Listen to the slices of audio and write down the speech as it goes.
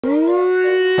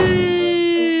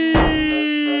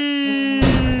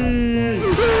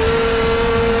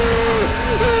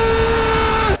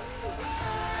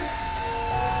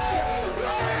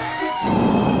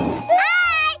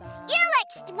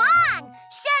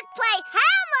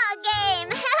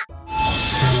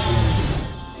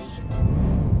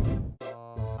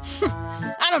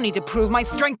don't need to prove my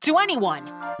strength to anyone.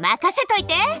 任せとい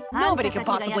て。 Nobody could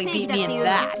possibly beat me in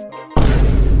that.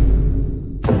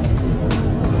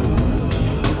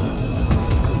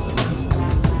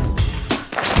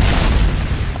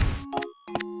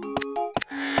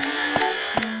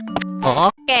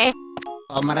 Okay.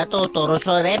 Omra tuturo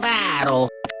sa reparo.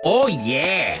 Oh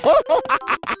yeah!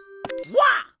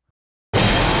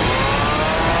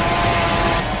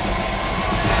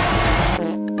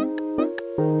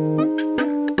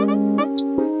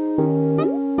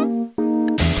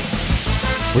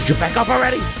 Would you back up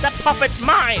already? That puppet's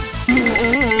mine!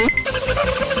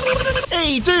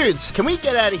 Hey dudes, can we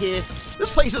get out of here? This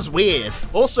place is weird.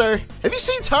 Also, have you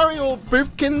seen Tari or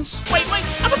Boopkins? Wait,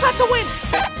 I'm about to win!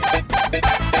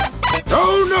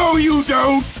 Oh no, you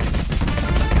don't!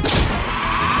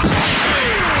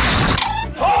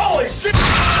 Holy shit!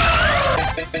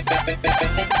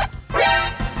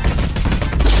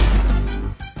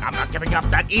 I'm not giving up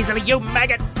that easily, you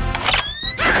maggot!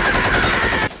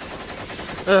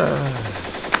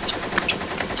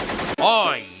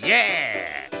 Oh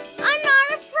yeah! I'm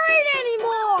not afraid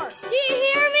anymore. Do you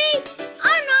hear me?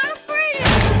 I'm not afraid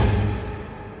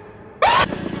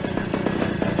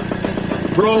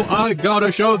anymore. Bro, I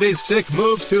gotta show these sick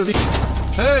moves to the...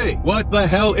 Hey, what the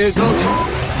hell is...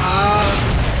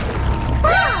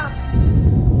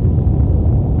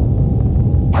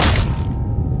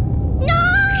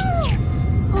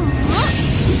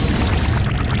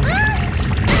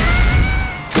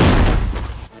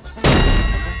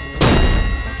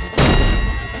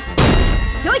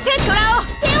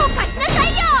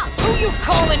 Who you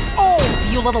calling old,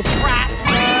 you little brat?